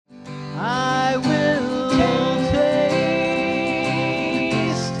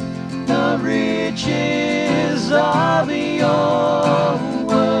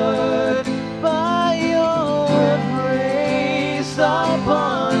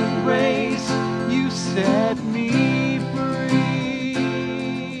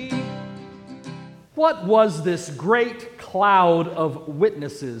What was this great cloud of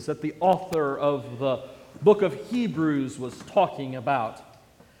witnesses that the author of the book of Hebrews was talking about?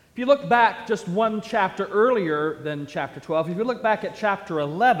 If you look back just one chapter earlier than chapter 12, if you look back at chapter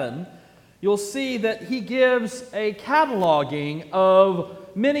 11, you'll see that he gives a cataloging of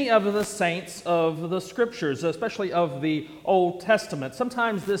many of the saints of the Scriptures, especially of the Old Testament.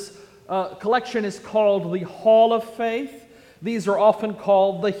 Sometimes this collection is called the Hall of Faith. These are often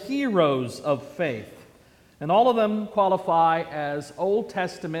called the heroes of faith. And all of them qualify as Old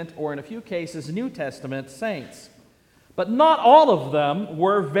Testament, or in a few cases, New Testament saints. But not all of them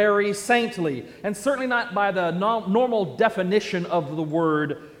were very saintly, and certainly not by the normal definition of the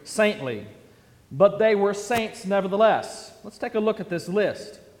word saintly. But they were saints nevertheless. Let's take a look at this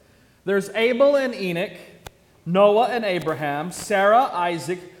list. There's Abel and Enoch, Noah and Abraham, Sarah,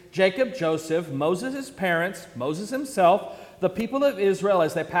 Isaac, Jacob, Joseph, Moses' his parents, Moses himself, the people of Israel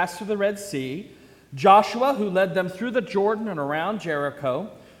as they passed through the Red Sea, Joshua, who led them through the Jordan and around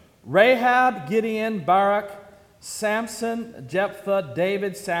Jericho, Rahab, Gideon, Barak, Samson, Jephthah,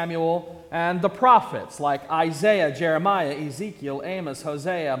 David, Samuel, and the prophets like Isaiah, Jeremiah, Ezekiel, Amos,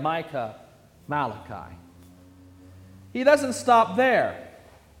 Hosea, Micah, Malachi. He doesn't stop there.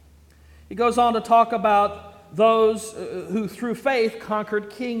 He goes on to talk about those who through faith conquered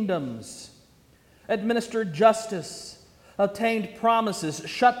kingdoms, administered justice, obtained promises,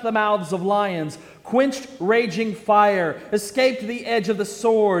 shut the mouths of lions, quenched raging fire, escaped the edge of the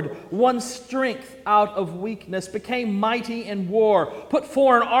sword, won strength out of weakness, became mighty in war, put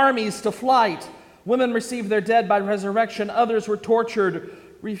foreign armies to flight. Women received their dead by resurrection. Others were tortured,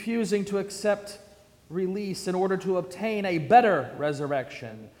 refusing to accept release in order to obtain a better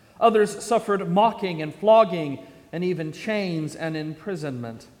resurrection. Others suffered mocking and flogging and even chains and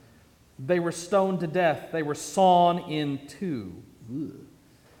imprisonment. They were stoned to death. They were sawn in two.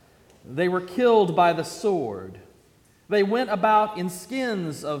 They were killed by the sword. They went about in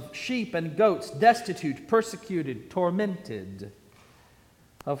skins of sheep and goats, destitute, persecuted, tormented,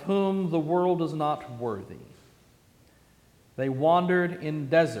 of whom the world is not worthy. They wandered in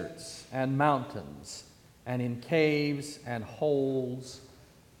deserts and mountains, and in caves and holes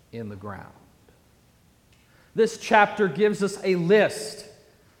in the ground. This chapter gives us a list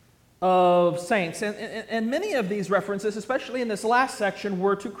of saints, and many of these references, especially in this last section,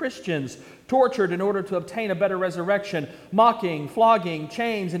 were to Christians tortured in order to obtain a better resurrection, mocking, flogging,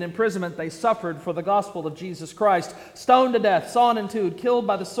 chains, and imprisonment they suffered for the gospel of Jesus Christ, stoned to death, sawn in two, killed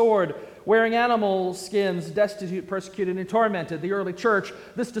by the sword, wearing animal skins, destitute, persecuted, and tormented. The early church,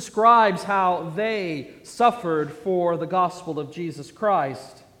 this describes how they suffered for the gospel of Jesus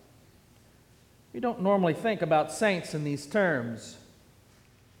Christ. We don't normally think about saints in these terms.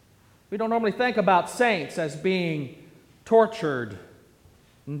 We don't normally think about saints as being tortured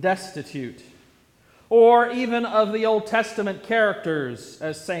and destitute, or even of the Old Testament characters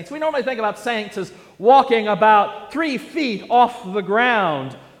as saints. We normally think about saints as walking about 3 feet off the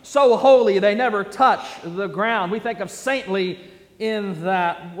ground, so holy they never touch the ground. We think of saintly in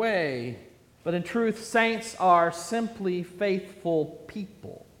that way. But in truth, saints are simply faithful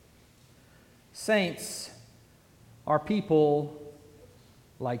people. Saints are people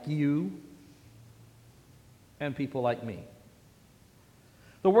like you and people like me.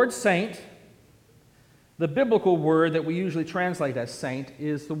 The word saint, the biblical word that we usually translate as saint,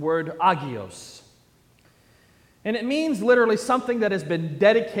 is the word agios. And it means literally something that has been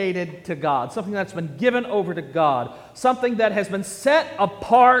dedicated to God, something that's been given over to God, something that has been set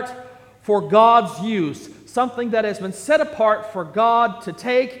apart for God's use, something that has been set apart for God to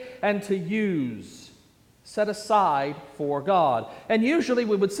take and to use. Set aside for God. And usually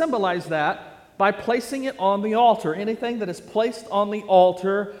we would symbolize that by placing it on the altar. Anything that is placed on the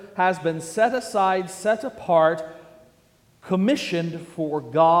altar has been set aside, set apart, commissioned for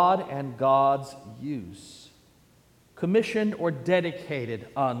God and God's use. Commissioned or dedicated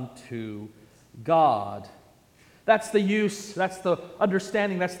unto God. That's the use, that's the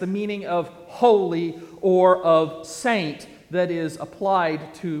understanding, that's the meaning of holy or of saint that is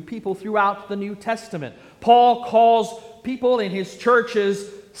applied to people throughout the New Testament. Paul calls people in his churches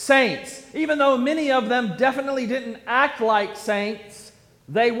saints. Even though many of them definitely didn't act like saints,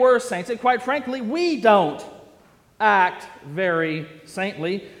 they were saints. And quite frankly, we don't act very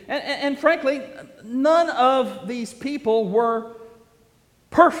saintly. And frankly, none of these people were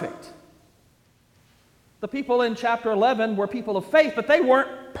perfect. The people in chapter 11 were people of faith, but they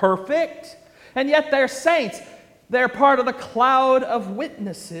weren't perfect. And yet they're saints. They're part of the cloud of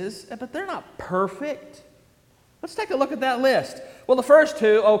witnesses, but they're not perfect. Let's take a look at that list. Well, the first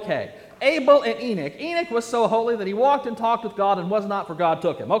two, okay. Abel and Enoch. Enoch was so holy that he walked and talked with God and was not, for God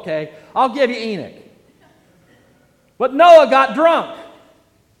took him. Okay, I'll give you Enoch. But Noah got drunk.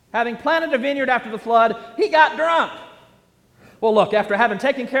 Having planted a vineyard after the flood, he got drunk. Well, look, after having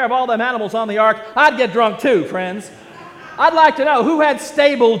taken care of all them animals on the ark, I'd get drunk too, friends. I'd like to know who had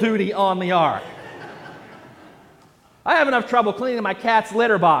stable duty on the ark. I have enough trouble cleaning my cat's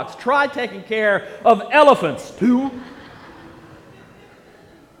litter box. Try taking care of elephants too.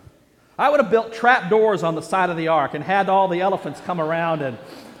 I would have built trap doors on the side of the ark and had all the elephants come around and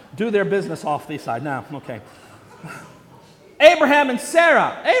do their business off the side. No, okay. Abraham and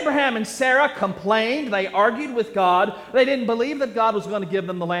Sarah complained. They argued with God. They didn't believe that God was going to give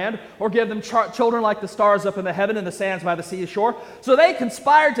them the land or give them children like the stars up in the heaven and the sands by the seashore. So they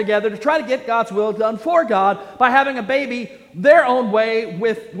conspired together to try to get God's will done for God by having a baby their own way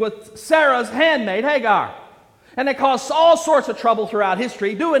with Sarah's handmaid, Hagar. And they caused all sorts of trouble throughout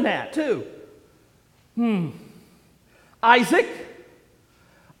history doing that too. Isaac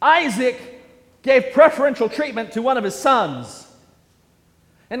gave preferential treatment to one of his sons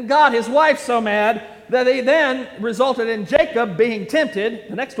and got his wife so mad that he then resulted in Jacob being tempted,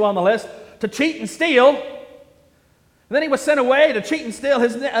 the next one on the list, to cheat and steal. And then he was sent away to cheat and steal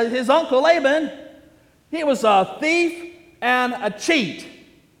his uncle Laban. He was a thief and a cheat.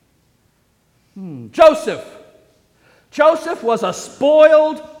 Joseph was a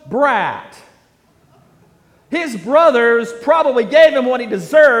spoiled brat. His brothers probably gave him what he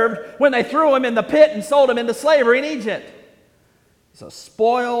deserved when they threw him in the pit and sold him into slavery in Egypt. He's a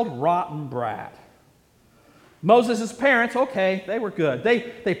spoiled, rotten brat. Moses' parents, okay, they were good.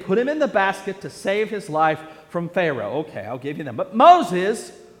 They put him in the basket to save his life from Pharaoh. Okay, I'll give you them. But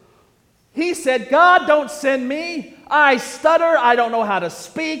Moses, he said, God, don't send me. I stutter. I don't know how to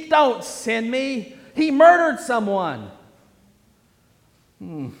speak. Don't send me. He murdered someone.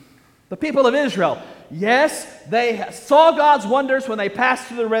 The people of Israel, yes, they saw God's wonders when they passed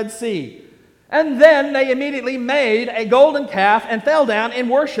through the Red Sea. And then they immediately made a golden calf and fell down and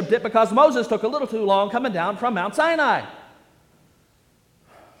worshipped it because Moses took a little too long coming down from Mount Sinai.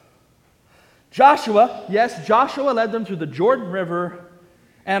 Joshua led them through the Jordan River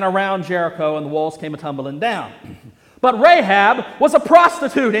and around Jericho, and the walls came a-tumbling down. But Rahab was a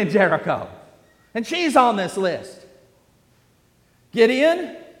prostitute in Jericho, and she's on this list.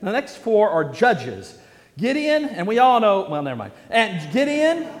 Gideon, the next four are judges. Gideon, and we all know, well, never mind. And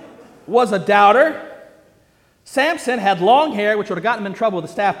Gideon was a doubter. Samson had long hair, which would have gotten him in trouble with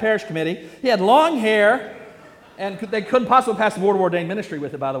the staff parish committee. He had long hair, and they couldn't possibly pass the board of ordained ministry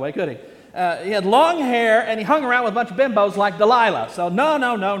with it, by the way, could he? He had long hair, and he hung around with a bunch of bimbos like Delilah. So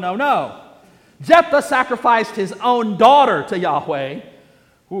no. Jephthah sacrificed his own daughter to Yahweh.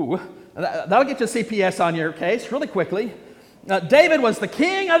 Ooh, that'll get you a CPS on your case really quickly. David was the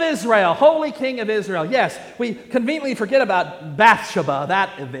king of Israel, holy king of Israel. Yes, we conveniently forget about Bathsheba,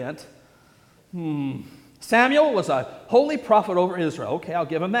 that event. Samuel was a holy prophet over Israel. Okay, I'll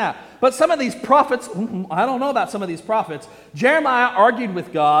give him that. But some of these prophets, I don't know about some of these prophets. Jeremiah argued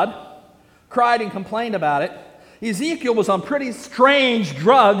with God, cried and complained about it. Ezekiel was on pretty strange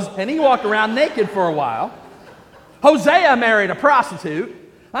drugs, and he walked around naked for a while. Hosea married a prostitute.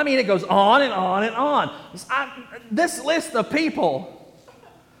 I mean, it goes on and on and on. This list of people,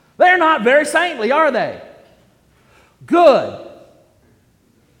 they're not very saintly, are they? Good.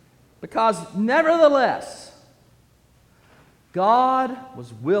 Because nevertheless, God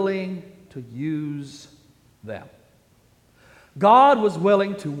was willing to use them. God was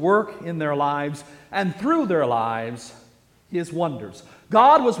willing to work in their lives and through their lives His wonders.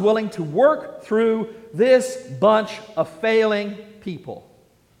 God was willing to work through this bunch of failing people.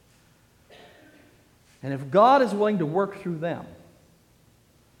 And if God is willing to work through them,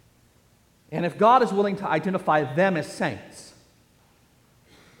 and if God is willing to identify them as saints,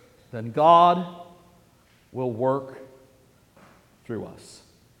 then God will work through us.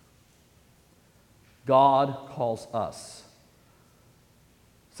 God calls us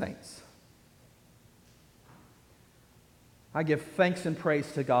saints. I give thanks and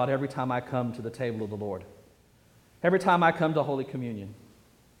praise to God every time I come to the table of the Lord, every time I come to Holy Communion.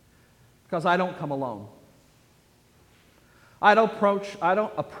 Because I don't come alone. I don't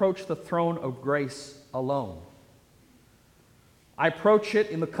approach the throne of grace alone. I approach it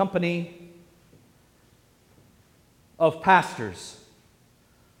in the company of pastors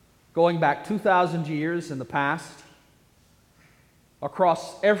going back 2,000 years in the past,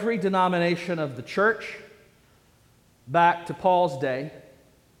 across every denomination of the church, back to Paul's day,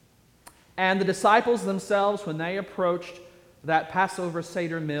 and the disciples themselves when they approached that Passover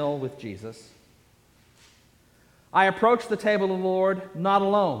Seder meal with Jesus. I approach the table of the Lord not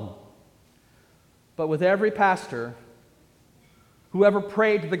alone, but with every pastor who ever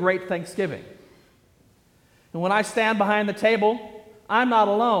prayed the great Thanksgiving. And when I stand behind the table, I'm not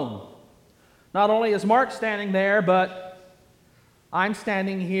alone. Not only is Mark standing there, but I'm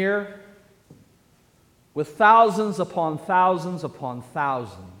standing here with thousands upon thousands upon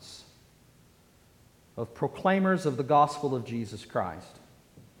thousands of proclaimers of the gospel of Jesus Christ.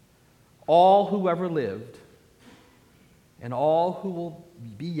 All who ever lived and all who will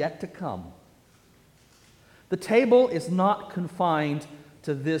be yet to come. The table is not confined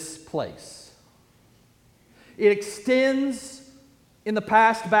to this place. It extends in the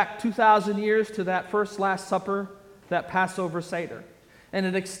past back 2,000 years to that first Last Supper, that Passover Seder. And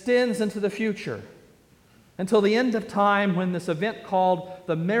it extends into the future until the end of time when this event called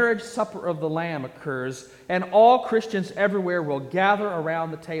the Marriage Supper of the Lamb occurs, and all Christians everywhere will gather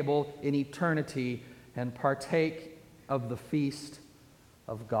around the table in eternity and partake of the feast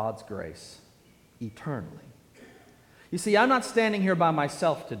of God's grace eternally. You see, I'm not standing here by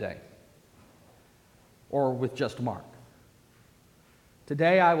myself today or with just Mark.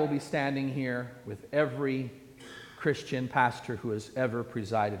 Today I will be standing here with every Christian pastor who has ever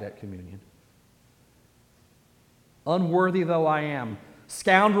presided at communion. Unworthy though I am,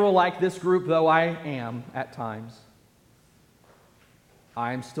 scoundrel like this group though I am at times,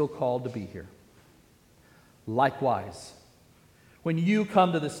 I am still called to be here. Likewise, when you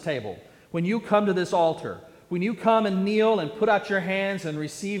come to this table, when you come to this altar, when you come and kneel and put out your hands and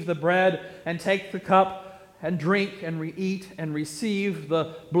receive the bread and take the cup and drink and eat and receive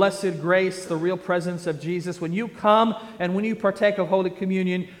the blessed grace, the real presence of Jesus, when you come and when you partake of Holy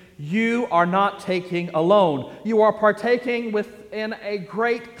Communion, you are not taking alone. You are partaking within a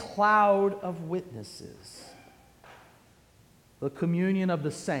great cloud of witnesses. The communion of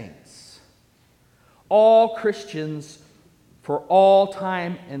the saints. All Christians for all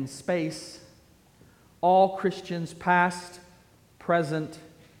time and space. All Christians past, present,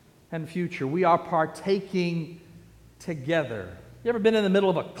 and future. We are partaking together. You ever been in the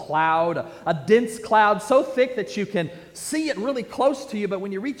middle of a cloud, a dense cloud so thick that you can see it really close to you, but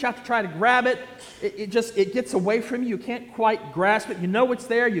when you reach out to try to grab it, it gets away from you. You can't quite grasp it. You know it's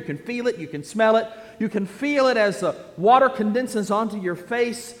there. You can feel it. You can smell it. You can feel it as the water condenses onto your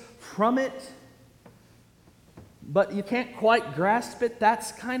face from it, but you can't quite grasp it.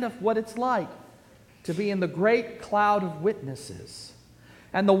 That's kind of what it's like to be in the great cloud of witnesses.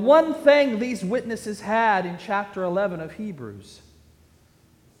 And the one thing these witnesses had in chapter 11 of Hebrews,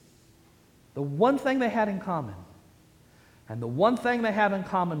 the one thing they had in common, and the one thing they have in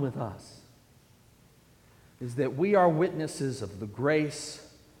common with us, is that we are witnesses of the grace,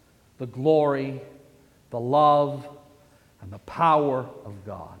 the glory, the love, and the power of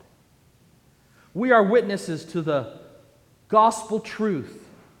God. We are witnesses to the gospel truth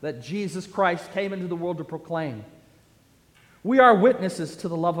that Jesus Christ came into the world to proclaim. We are witnesses to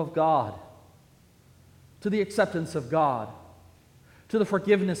the love of God, to the acceptance of God, to the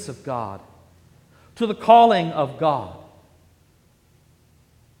forgiveness of God, to the calling of God,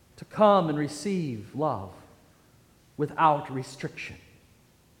 to come and receive love without restriction.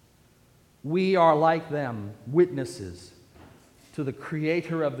 We are like them, witnesses to the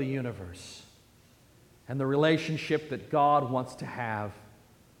Creator of the universe and the relationship that God wants to have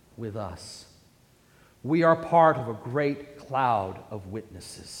with us. We are part of a great cloud of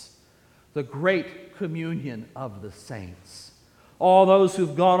witnesses, the great communion of the saints, all those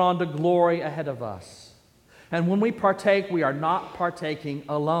who've gone on to glory ahead of us. And when we partake, we are not partaking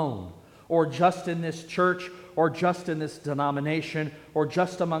alone, or just in this church, or just in this denomination, or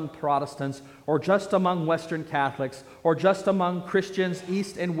just among Protestants, or just among Western Catholics, or just among Christians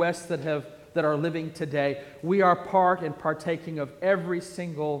east and west that are living today. We are part and partaking of every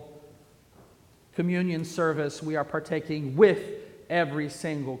single communion service. We are partaking with every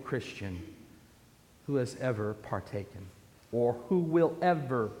single Christian who has ever partaken or who will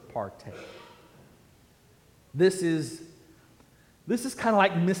ever partake. This is kind of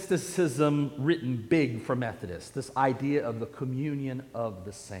like mysticism written big for Methodists, this idea of the communion of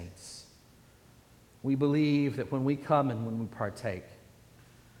the saints. We believe that when we come and when we partake,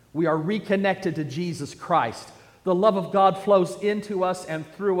 we are reconnected to Jesus Christ. The love of God flows into us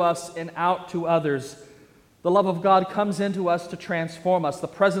and through us and out to others. The love of God comes into us to transform us. The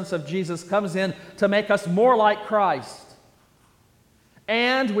presence of Jesus comes in to make us more like Christ.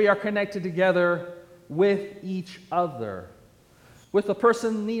 And we are connected together with each other. With the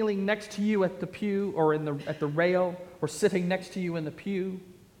person kneeling next to you at the pew or at the rail or sitting next to you in the pew.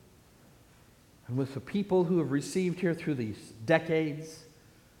 And with the people who have received here through these decades,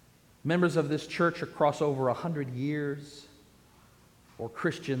 members of this church across over 100 years, or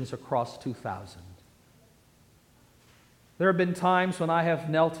Christians across 2,000. There have been times when I have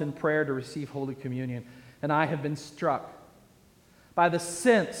knelt in prayer to receive Holy Communion, and I have been struck by the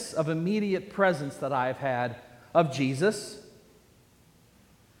sense of immediate presence that I have had of Jesus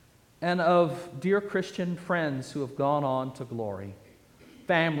and of dear Christian friends who have gone on to glory,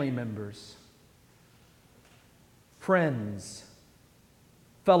 family members, friends,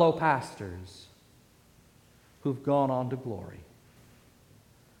 fellow pastors who've gone on to glory.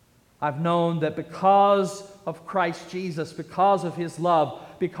 I've known that because of Christ Jesus, because of His love,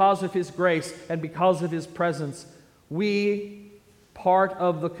 because of His grace, and because of His presence, we, part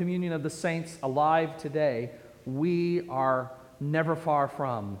of the communion of the saints alive today, we are never far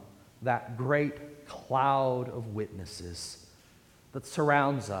from that great cloud of witnesses that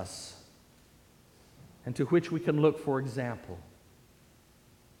surrounds us and to which we can look for example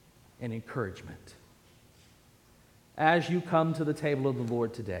and encouragement. As you come to the table of the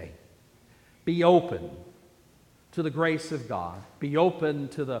Lord today, be open to the grace of God. Be open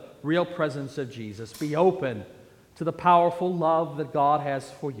to the real presence of Jesus. Be open to the powerful love that God has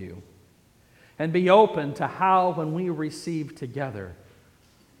for you. And be open to how, when we receive together,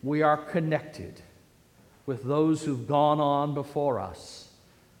 we are connected with those who've gone on before us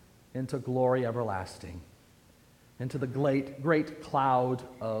into glory everlasting, into the great cloud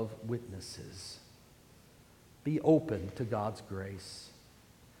of witnesses. Be open to God's grace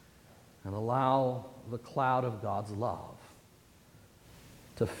and allow the cloud of God's love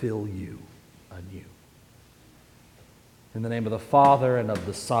to fill you anew. In the name of the Father, and of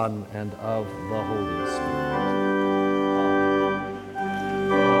the Son, and of the Holy Spirit.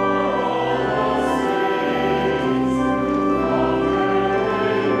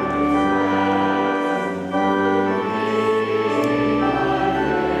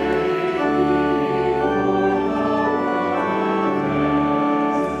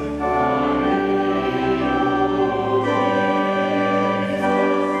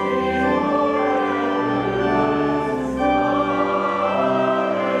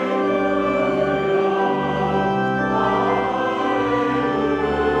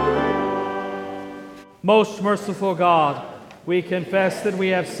 Most merciful God, we confess that we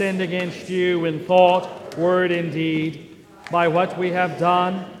have sinned against you in thought, word, and deed, by what we have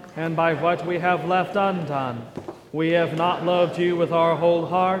done and by what we have left undone. We have not loved you with our whole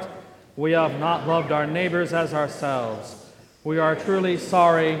heart. We have not loved our neighbors as ourselves. We are truly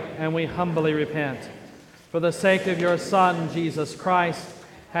sorry, and we humbly repent. For the sake of your Son, Jesus Christ,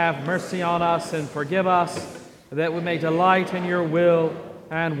 have mercy on us and forgive us, that we may delight in your will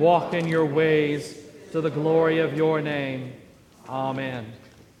and walk in your ways, to the glory of your name. Amen.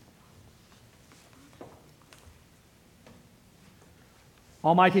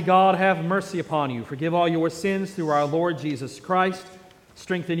 Almighty God, have mercy upon you. Forgive all your sins through our Lord Jesus Christ.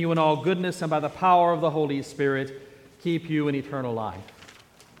 Strengthen you in all goodness, and by the power of the Holy Spirit, keep you in eternal life.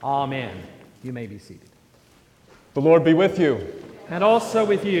 Amen. You may be seated. The Lord be with you. And also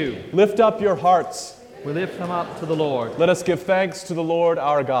with you. Lift up your hearts. We lift them up to the Lord. Let us give thanks to the Lord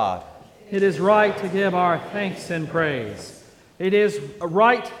our God. It is right to give our thanks and praise. It is a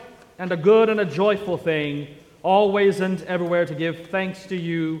right and a good and a joyful thing, always and everywhere, to give thanks to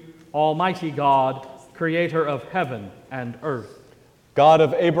you, Almighty God, creator of heaven and earth. God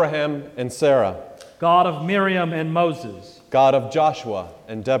of Abraham and Sarah. God of Miriam and Moses. God of Joshua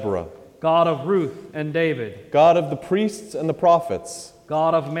and Deborah. God of Ruth and David. God of the priests and the prophets.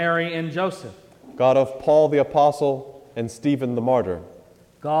 God of Mary and Joseph. God of Paul the apostle and Stephen the martyr.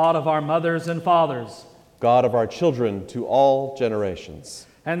 God of our mothers and fathers. God of our children to all generations.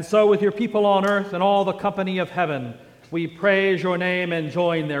 And so with your people on earth and all the company of heaven, we praise your name and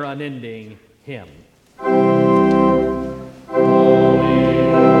join their unending hymn.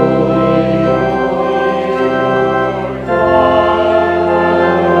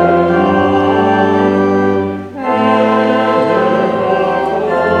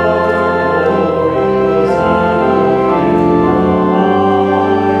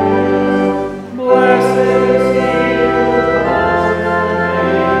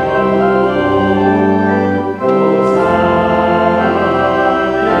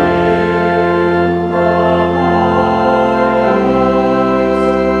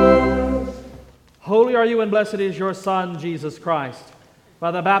 Blessed is your Son, Jesus Christ. By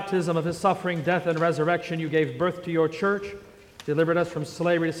the baptism of his suffering, death, and resurrection, you gave birth to your church, delivered us from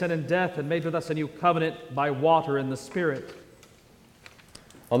slavery to sin and death, and made with us a new covenant by water and the Spirit.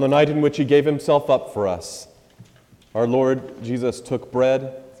 On the night in which he gave himself up for us, our Lord Jesus took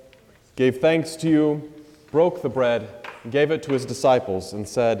bread, gave thanks to you, broke the bread, and gave it to his disciples, and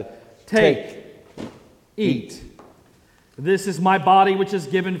said, Take, eat. This is my body which is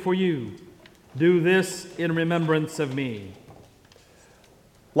given for you. Do this in remembrance of me.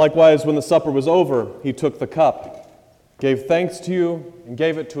 Likewise, when the supper was over, he took the cup, gave thanks to you, and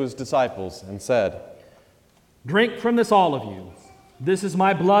gave it to his disciples, and said, "Drink from this, all of you. This is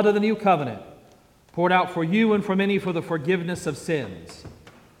my blood of the new covenant, poured out for you and for many for the forgiveness of sins.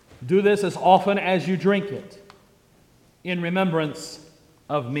 Do this as often as you drink it, in remembrance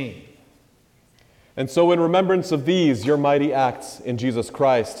of me." And so in remembrance of these, your mighty acts in Jesus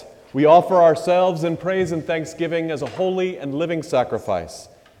Christ, we offer ourselves in praise and thanksgiving as a holy and living sacrifice,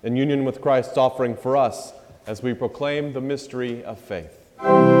 in union with Christ's offering for us, as we proclaim the mystery of faith.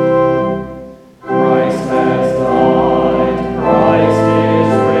 Christ has died, Christ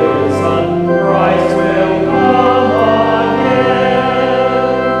is risen, Christ will come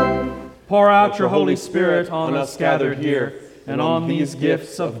again. Pour out your Holy Spirit on us gathered here, and on these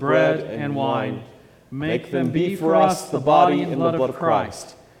gifts of bread and wine. Make them be for us the body and blood of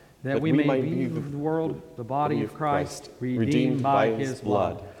Christ, that we may be for the world the body of Christ, redeemed by his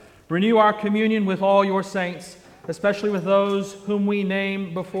blood. Renew our communion with all your saints, especially with those whom we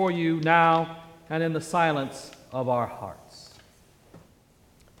name before you now and in the silence of our hearts.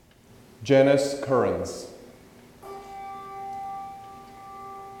 Janice Currens.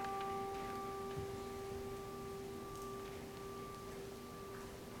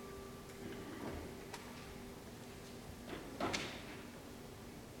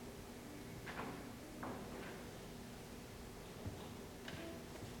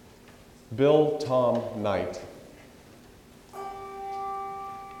 Bill Tom Knight.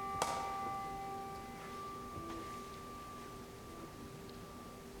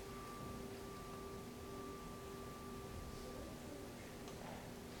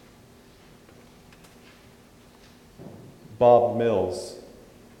 Bob Mills.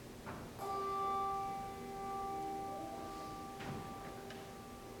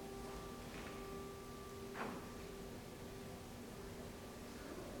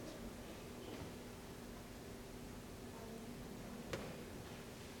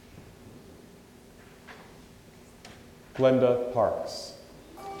 Glenda Parks.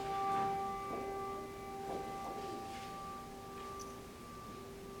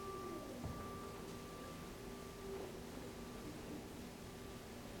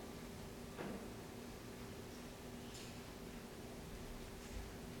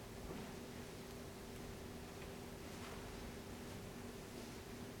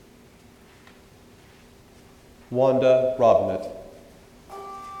 Wanda Robnett.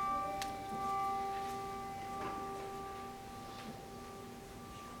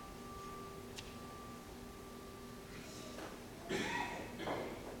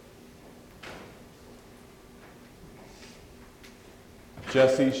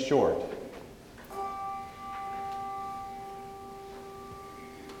 Jesse Short.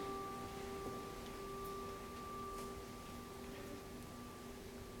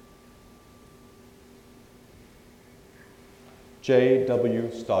 J.W.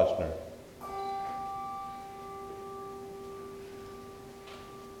 Stodgner.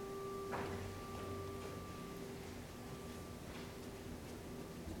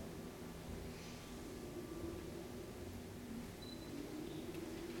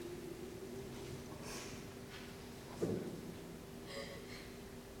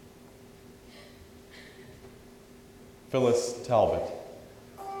 Phyllis Talbot.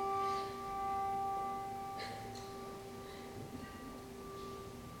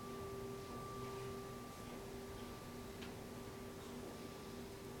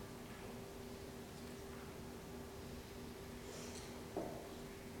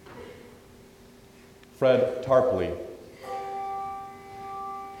 Fred Tarpley.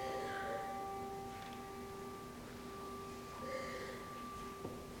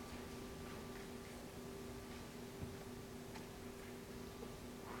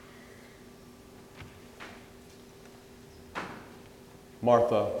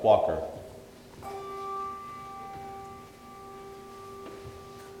 Martha Walker.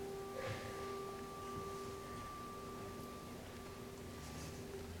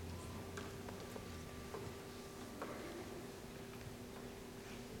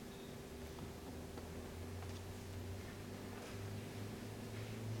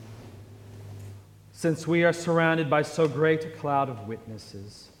 Since we are surrounded by so great a cloud of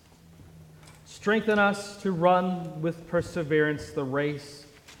witnesses, strengthen us to run with perseverance the race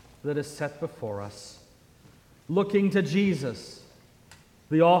that is set before us, looking to Jesus,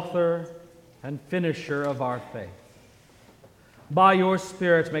 the author and finisher of our faith. By your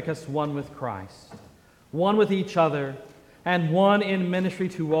Spirit, make us one with Christ, one with each other, and one in ministry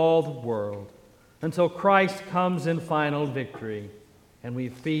to all the world, until Christ comes in final victory, and we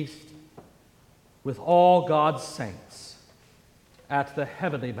feast with all God's saints at the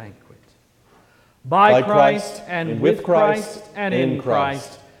heavenly banquet. By Christ, and with Christ, and in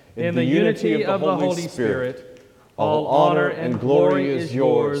Christ, in the unity of the Holy Spirit, all honor and glory is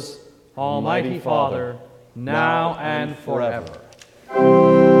yours, Almighty Father, now and forever.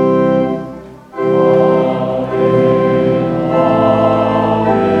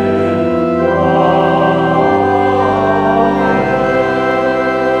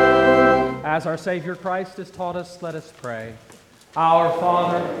 As our Savior Christ has taught us, let us pray. Our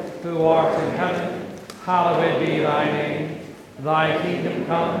Father, who art in heaven, hallowed be thy name. Thy kingdom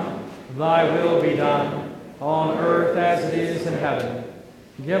come, thy will be done, on earth as it is in heaven.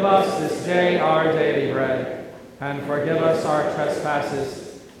 Give us this day our daily bread, and forgive us our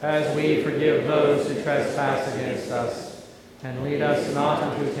trespasses, as we forgive those who trespass against us. And lead us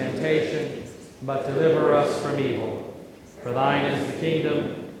not into temptation, but deliver us from evil. For thine is the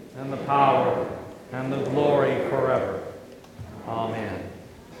kingdom, and the power, and the glory forever. Amen.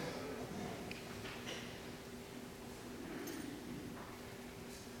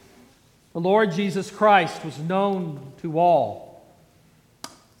 The Lord Jesus Christ was known to all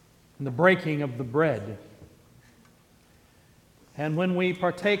in the breaking of the bread. And when we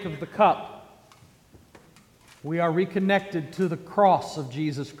partake of the cup, we are reconnected to the cross of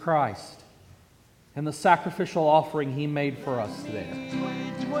Jesus Christ and the sacrificial offering He made for us there.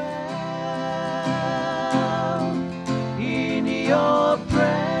 In your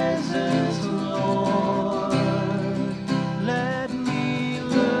presence, Lord, let me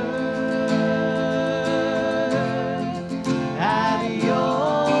learn at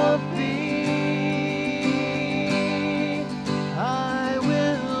your feet. I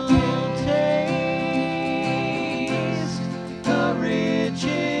will taste the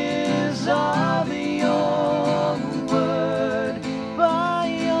riches of your word by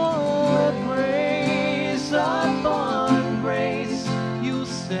your grace upon grace. You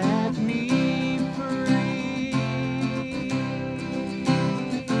set me free.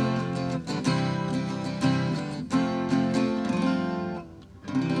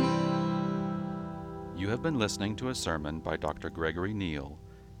 You have been listening to a sermon by Dr. Gregory Neal,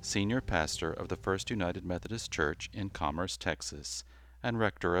 Senior Pastor of the First United Methodist Church in Commerce, Texas, and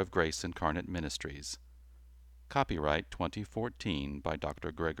Rector of Grace Incarnate Ministries. Copyright 2014 by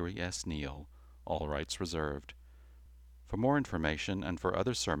Dr. Gregory S. Neal, all rights reserved. For more information and for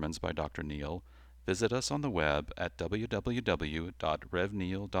other sermons by Dr. Neal, visit us on the web at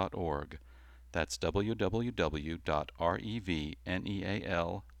www.revneal.org. That's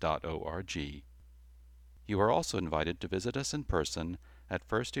www.revneal.org. You are also invited to visit us in person at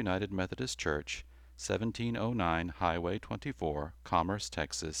First United Methodist Church, 1709 Highway 24, Commerce,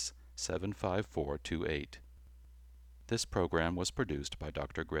 Texas, 75428. This program was produced by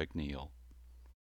Dr. Greg Neal.